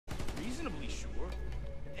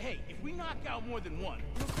If we knock out more than one,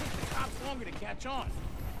 it'll take the cops longer to catch on.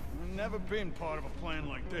 I've never been part of a plan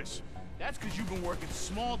like this. That's because you've been working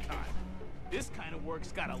small time. This kind of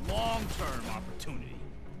work's got a long-term opportunity.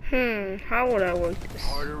 How would I work this?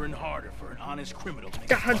 Harder and harder for an honest criminal to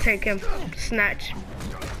make I'll take him. Snatch.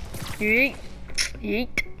 Yeet.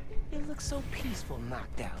 Yeet. It looks so peaceful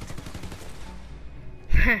knocked out.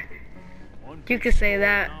 You could say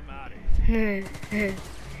that. I'm out of here.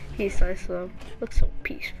 He's so slow. Looks so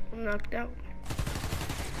peaceful knocked out.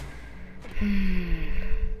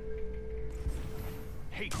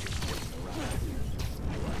 Hate just waiting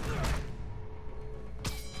around.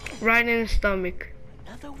 Right in the stomach.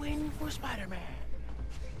 Another win for Spider-Man.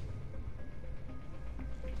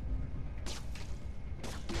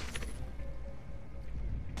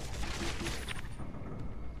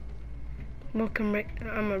 I'm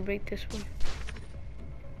gonna break this one.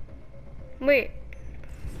 Wait.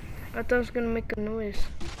 I thought it was gonna make a noise.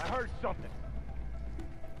 I heard something.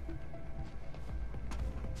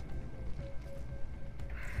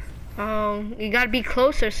 You gotta be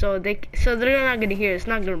closer so they're not gonna hear it. It's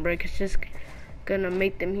not gonna break. It's just gonna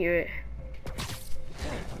make them hear it.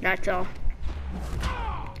 That's all.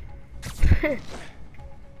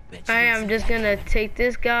 I'm just gonna take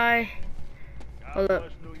this guy. Hold up.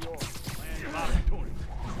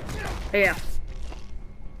 Oh, yeah.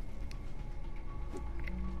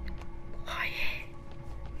 Oh, yeah.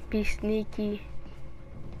 Be sneaky.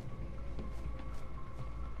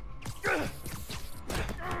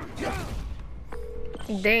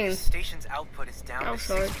 Dang. The station's output is down Oh, to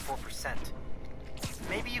sorry. 64%.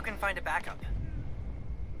 Maybe you can find a backup.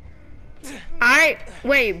 Alright,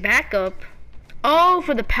 wait, backup. Oh,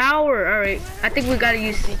 for the power. Alright, I think we gotta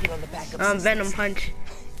use Venom Punch.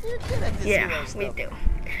 You're good at this Yeah, hero we stuff. do.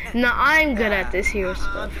 No, I'm good at this hero I'm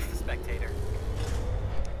stuff. just a spectator.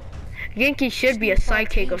 Yankee should be a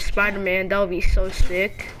sidekick of Spider-Man. That would be so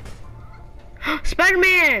sick.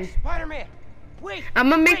 Spider-Man! Spider-Man! Wait! I'm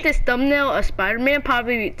gonna make this thumbnail a Spider-Man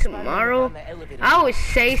probably tomorrow. I always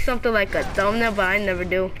say something like a thumbnail, but I never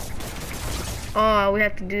do. Oh, we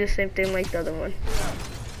have to do the same thing like the other one.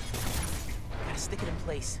 Gotta stick it in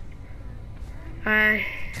place. Alright,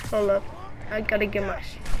 hold up. I gotta get my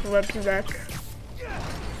webs back.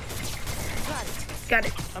 Got it. Got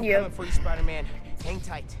it. I'm Yeah. coming for you, Spider-Man. Hang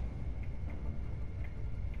tight.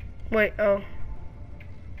 Wait, oh.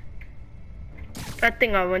 I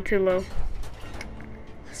think I went too low.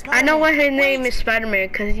 I know what his name is, Spider-Man,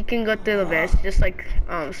 because he can go through the vents, just like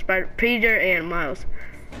Peter and Miles.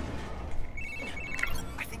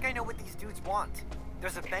 I think I know what these dudes want.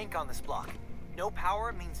 There's a bank on this block. No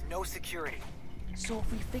power means no security. So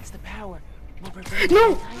if we fix the power, we'll prevent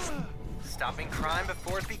No! Tyson. Stopping crime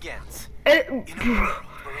before it begins. It, In a world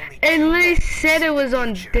where only it two literally men said it was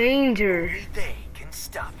on danger. Only they can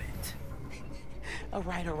stop it.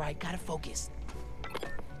 Alright, gotta focus.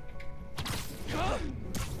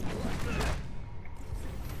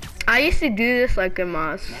 I used to do this like in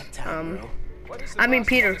Moss. That time, bro. I mean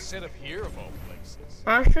Peter.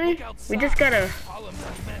 Honestly, we just gotta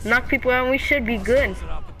knock people out and we should be good. An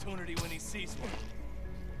opportunity when he sees one.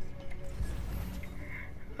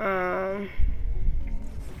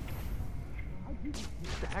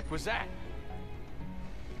 What the heck was that?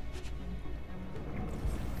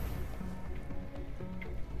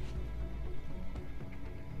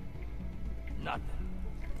 Nothing.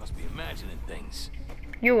 Must be imagining things.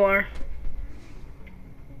 You are.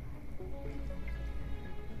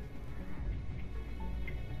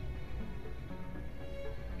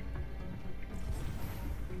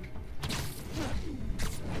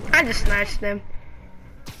 I just snatched them.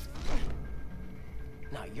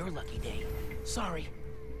 Not your lucky day. Sorry.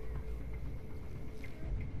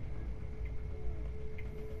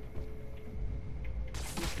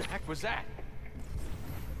 What the heck was that?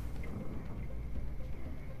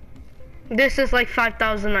 This is like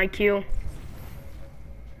 5,000 IQ.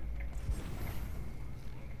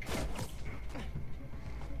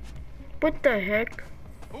 What the heck?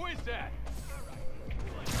 Who is that?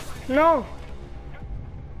 No.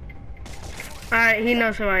 Alright, he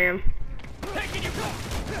knows who I am.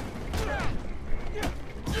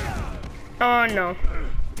 Oh no.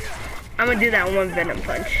 I'm gonna do that one Venom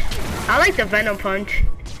Punch. I like the Venom Punch.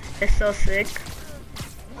 It's so sick.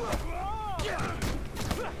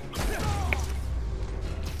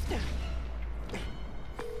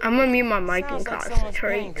 I'm gonna mute my mic and Sounds like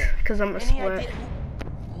concentrate someone's because I'm a Any sweat. idea-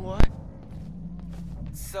 What?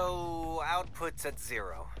 So, output's at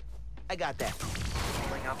 0. I got that.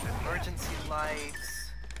 Pulling up emergency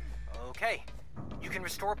lights. Okay. You can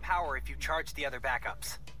restore power if you charge the other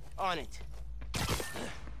backups. On it.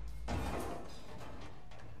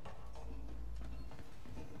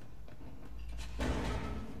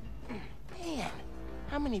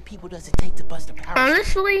 many people does it take to bust a power?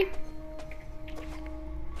 Honestly,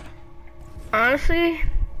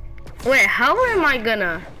 wait, how am I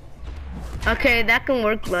gonna? Okay, that can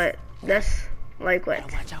work, but that's like what?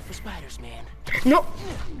 Gotta watch out for spiders, man. No.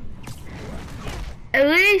 It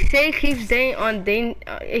literally keeps saying on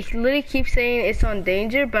it literally keeps saying it's on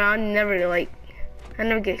danger, but I never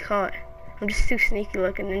get caught. I'm just too sneaky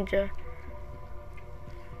like a ninja.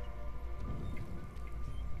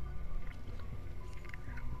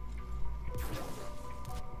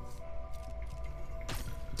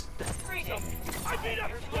 I beat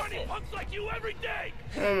up 20 punks like you every day!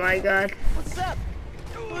 Oh my god. What's up?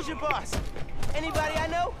 Who's your boss? Anybody I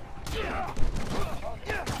know?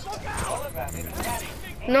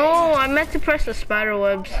 No, I meant to press the spider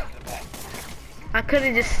webs. I could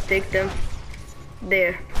have just sticked them.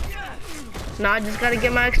 There. Now I just gotta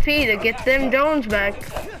get my XP to get them Jones back.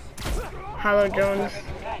 Hollow Jones.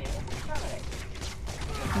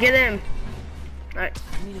 Get him. Alright.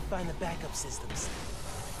 I need to find the backup systems.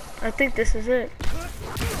 I think this is it.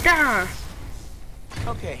 Da!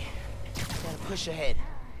 Okay. Gotta push ahead.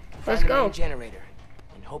 Let's Find the go. main generator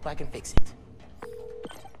and hope I can fix it.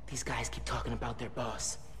 These guys keep talking about their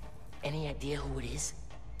boss. Any idea who it is?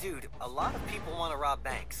 Dude, a lot of people want to rob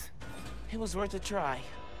banks. It was worth a try.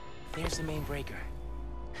 There's the main breaker.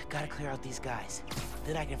 Gotta clear out these guys.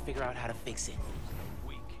 Then I can figure out how to fix it.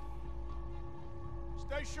 Weak.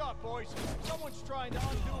 Stay sharp, boys. Someone's trying to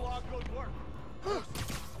undo our good work.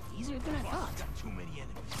 Easier than I thought. Got too many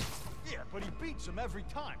enemies. Yeah, but he beats them every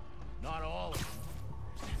time. Not all of them.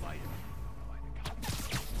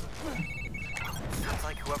 Sounds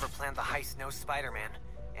like whoever planned the heist knows Spider-Man.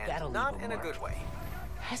 And That'll not leave a in a mark. good way.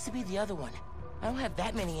 Has to be the other one. I don't have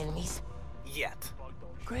that many enemies. Yet.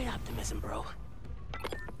 Great optimism, bro.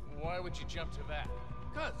 Why would you jump to that?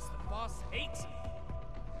 Cause the boss hates him.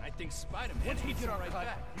 And I think Spider-Man Once we hates get him our right cut-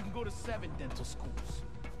 back. You can go to 7 dental schools.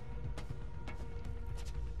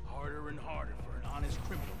 Harder and harder for an honest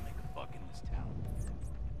criminal to make a buck in this town.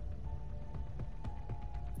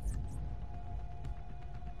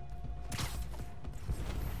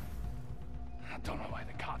 I don't know why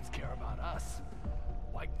the cops care about us.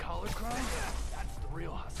 White collar crime? That's the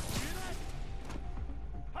real hustle.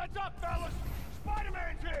 Heads up, fellas!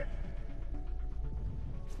 Spider-Man's here!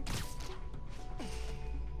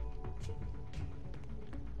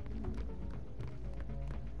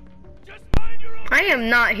 Just mind your own. I am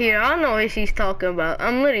not here. I don't know what she's talking about.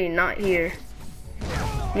 I'm literally not here.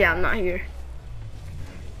 Yeah, I'm not here.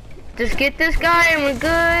 Just get this guy and we're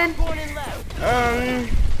good.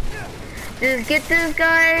 Just get this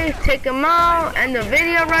guy, take him out, end the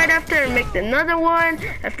video right after and make another one.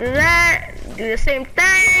 After that, do the same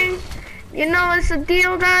thing. You know it's a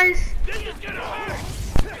deal, guys. This is gonna hurt.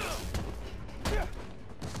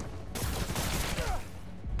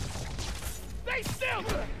 Stay still.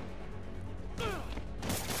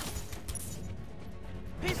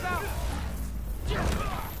 Peace out!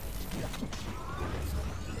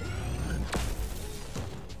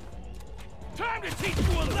 Time to teach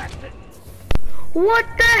you a lesson. What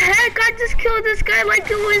the heck? I just killed this guy like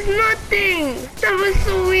it was nothing. That was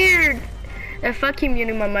so weird. If I keep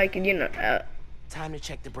muting my mic, you know. Time to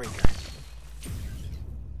check the breaker.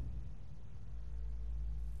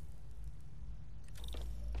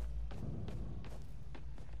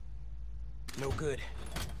 No good.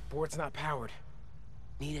 Board's not powered.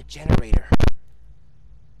 Need a generator.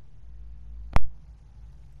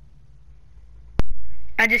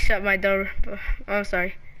 I just shut my door. Oh, I'm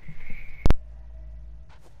sorry.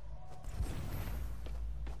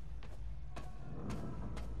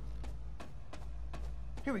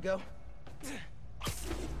 Here we go.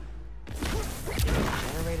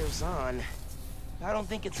 Generator's on. I don't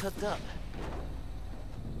think it's hooked up.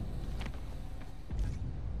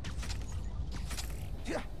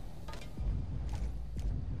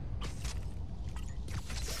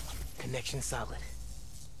 Connection solid.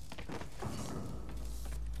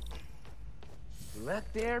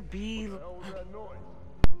 Let there be.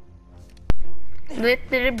 Let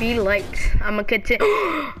there be lights. I'ma continue.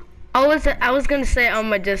 I was gonna say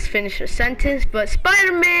I'ma just finish a sentence, but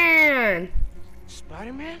Spider-Man!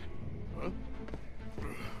 Spider-Man?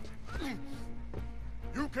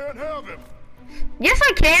 You can't have him! Yes,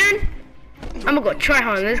 I can! I'm gonna go try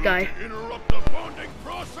hard on this guy. Interrupt the bonding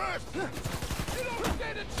process! You don't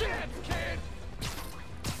stand a chance, kid.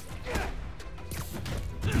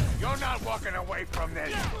 You're not walking away from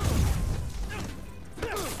this!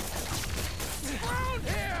 Around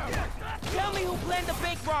here. Tell me who planned the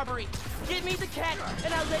bank robbery. Give me the cat,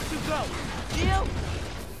 and I'll let you go. Deal?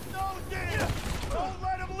 No deal! Don't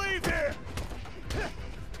let him leave here!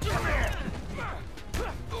 Come here!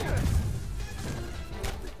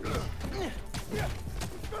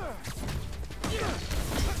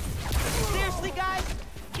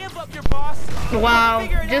 up your boss. Wow,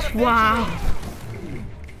 just wow.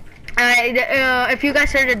 If you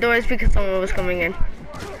guys heard the door, it's because someone was coming in.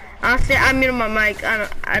 Honestly, I muted my mic.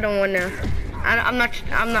 I don't want to. I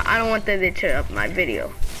don't want that to tear up my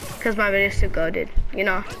video, cause my video's too goated. You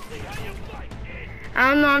know.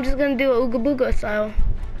 I don't know. I'm just gonna do a ooga booga style.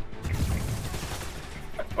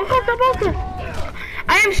 Ooga booga.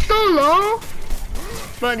 I am so low.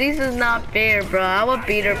 Bro, this is not fair, bro. I'm a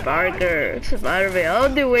Peter Parker. It's Spider-Man.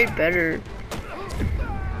 I'll do way better.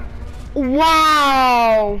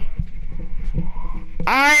 Wow.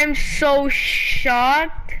 I'm so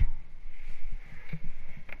shocked.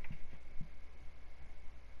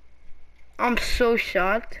 I'm so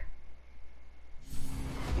shocked.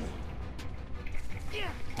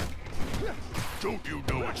 Don't you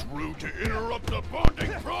know it's rude to interrupt the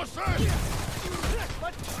bonding process?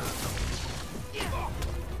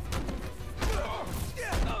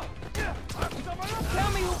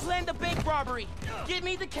 Tell me who planned the bank robbery. Give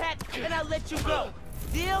me the cat, and I'll let you go.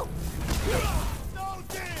 Deal? No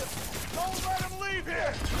deal! Don't let him leave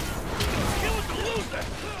here! Kill him to lose it!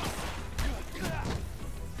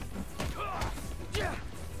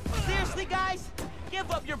 Seriously, guys? Give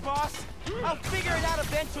up your boss. I'll figure it out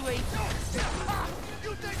eventually.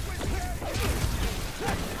 You think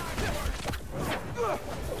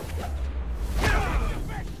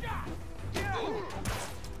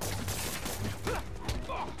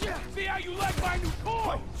See how you like my new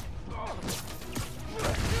toy?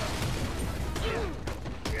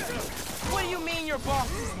 What do you mean your boss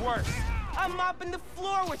is worse? I'm mopping the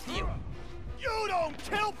floor with you. You don't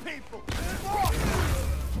kill people!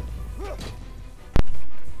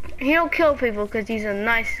 He don't kill people because he's a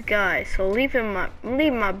nice guy. So leave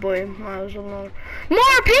my boy Miles alone.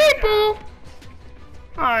 More people!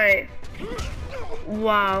 Alright.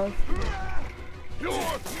 Wow. You're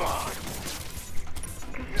mine!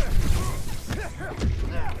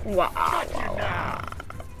 Wow, wow, wow.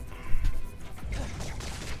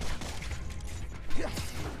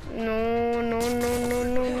 No, no, no, no,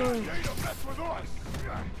 no, no.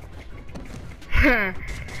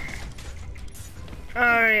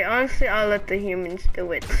 Alright, honestly, I'll let the humans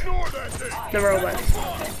do it. The robots.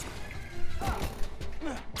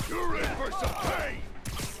 You're in for some pain!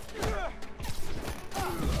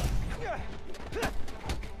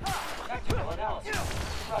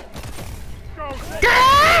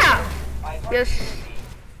 Ah! Yes.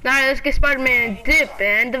 Now let's get Spider-Man and dip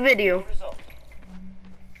and the video.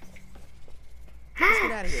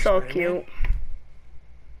 So cute.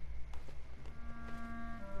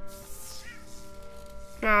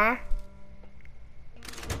 Nah.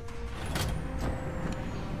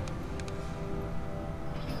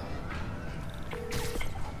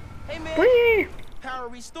 Hey man, Whee! power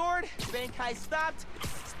restored, bank heist stopped,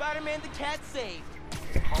 Spider-Man the cat saved.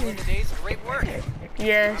 All in the days, great work. I'm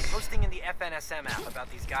Yes. posting in the FNSM app about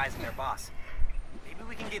these guys and their boss. Maybe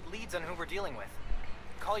we can get leads on who we're dealing with.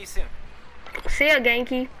 Call you soon. See ya,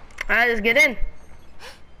 Genki. Alright, let's get in.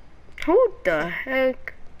 Who the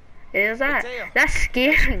heck is that? Mateo. That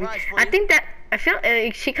scared me. Surprise for I you. think that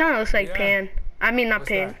she kind of looks like Yeah. Pan. I mean, not What's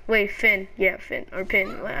Pan. that? Wait, Finn. Yeah, Finn or Pin.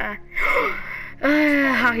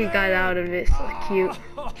 How he got out of it, so cute.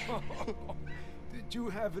 Did you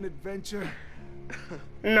have an adventure?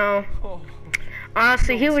 No.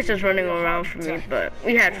 Honestly, he was just running around for me, but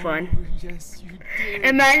we had fun. Yes, you did.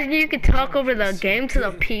 Imagine you could talk over the game to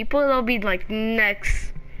the people. It'll be like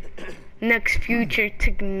next future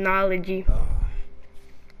technology.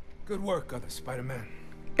 Good work, other Spider-Man.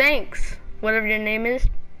 Thanks. Whatever your name is.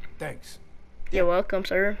 Thanks. You're welcome,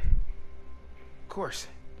 sir. Of course.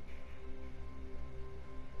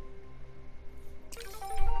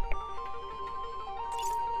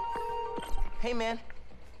 Hey man,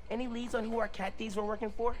 any leads on who our cat thieves were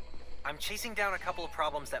working for? I'm chasing down a couple of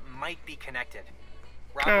problems that might be connected.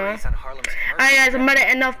 Robberies on Harlem's commercial. Alright guys, I'm about to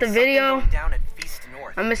end off the Something video. going down at Feast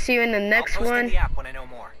North. I'm gonna see you in the next I'll post in one. the app when I know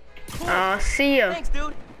more. See ya. Thanks,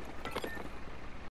 dude.